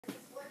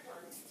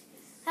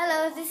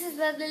Hello, this is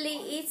Beverly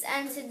Eats,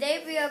 and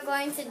today we are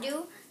going to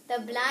do the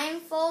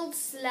blindfold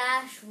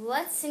 /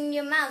 what's in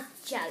your mouth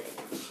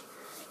challenge.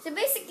 So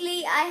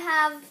basically, I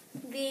have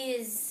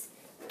these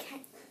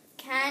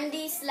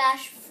candy /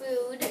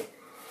 food,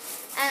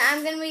 and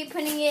I'm going to be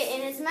putting it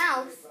in his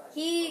mouth.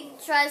 He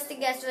tries to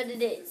guess what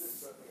it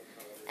is.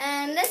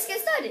 And let's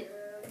get started.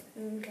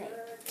 Okay,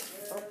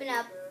 open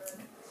up.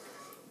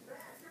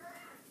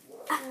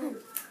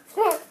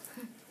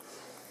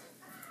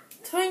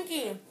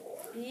 Twinkie.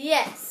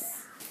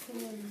 Yes.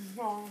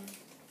 Wrong.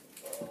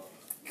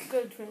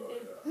 Good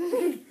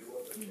Twinkie.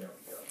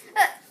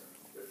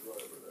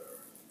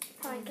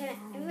 Come on, can I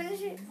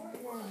finish it?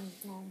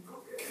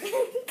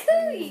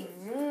 Cooey.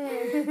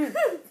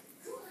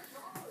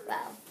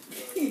 Wow.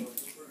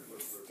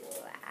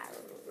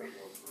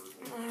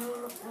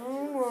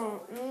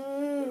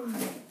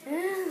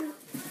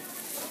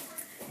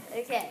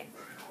 Okay.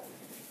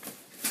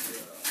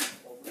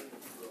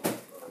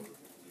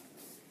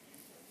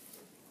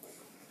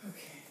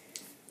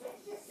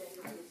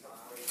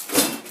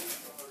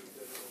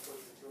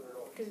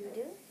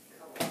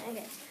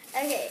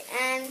 Okay,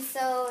 and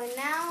so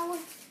now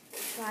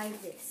try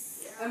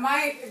this. If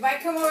I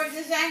come over at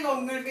this angle,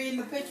 I'm going to be in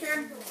the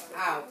picture?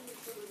 Ow.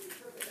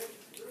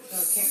 So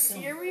I can't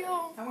come.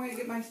 Cereal? I'm going to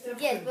get my stuff.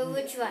 Yes, but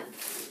which one?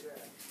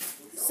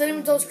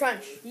 Cinnamon Toast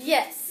Crunch.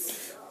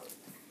 Yes.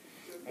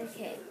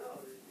 Okay.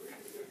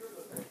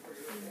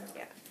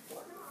 Yeah.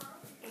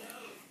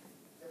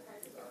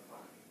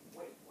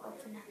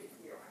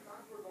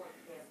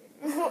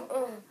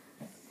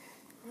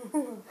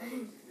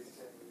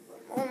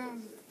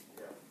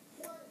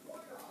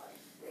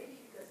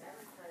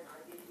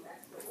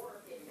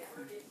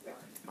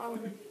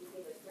 Open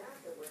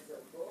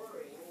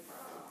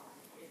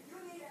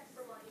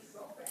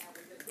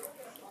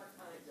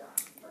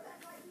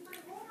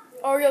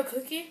Oreo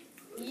cookie?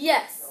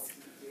 Yes.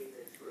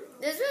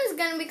 This one's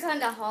going to be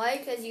kind of hard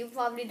because you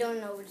probably don't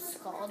know what it's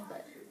called,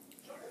 but...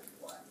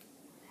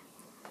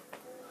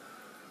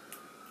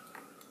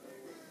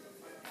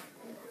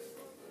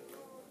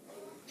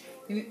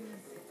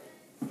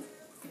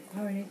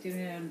 Oh, I need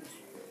to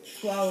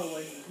swallow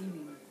what he's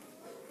eating.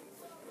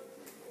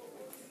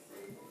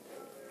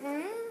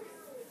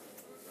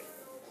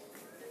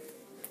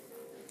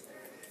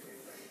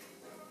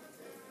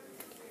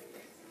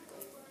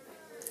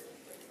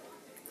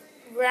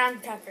 Graham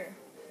cracker.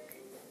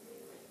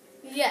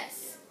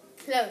 Yes,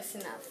 close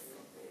enough.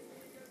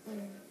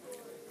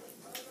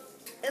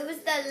 It was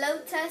the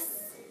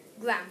Lotus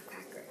graham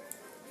cracker.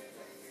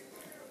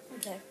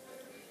 Okay.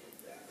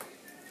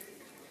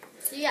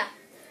 So yeah,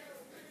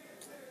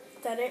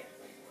 Is that it?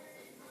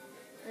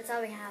 that's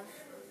all we have.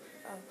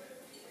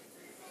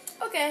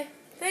 Okay.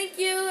 Thank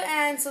you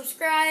and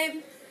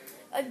subscribe.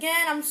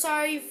 Again, I'm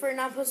sorry for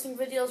not posting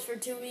videos for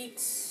 2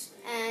 weeks.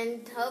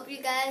 And hope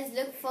you guys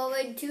look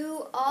forward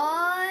to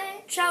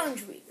our...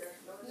 Challenge week.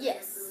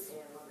 Yes.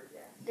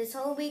 This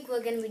whole week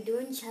we're going to be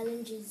doing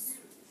challenges.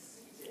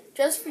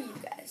 Just for you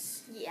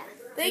guys. Yeah.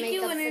 Thank make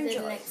you up and for the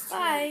enjoy. next 2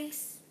 Bye.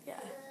 weeks.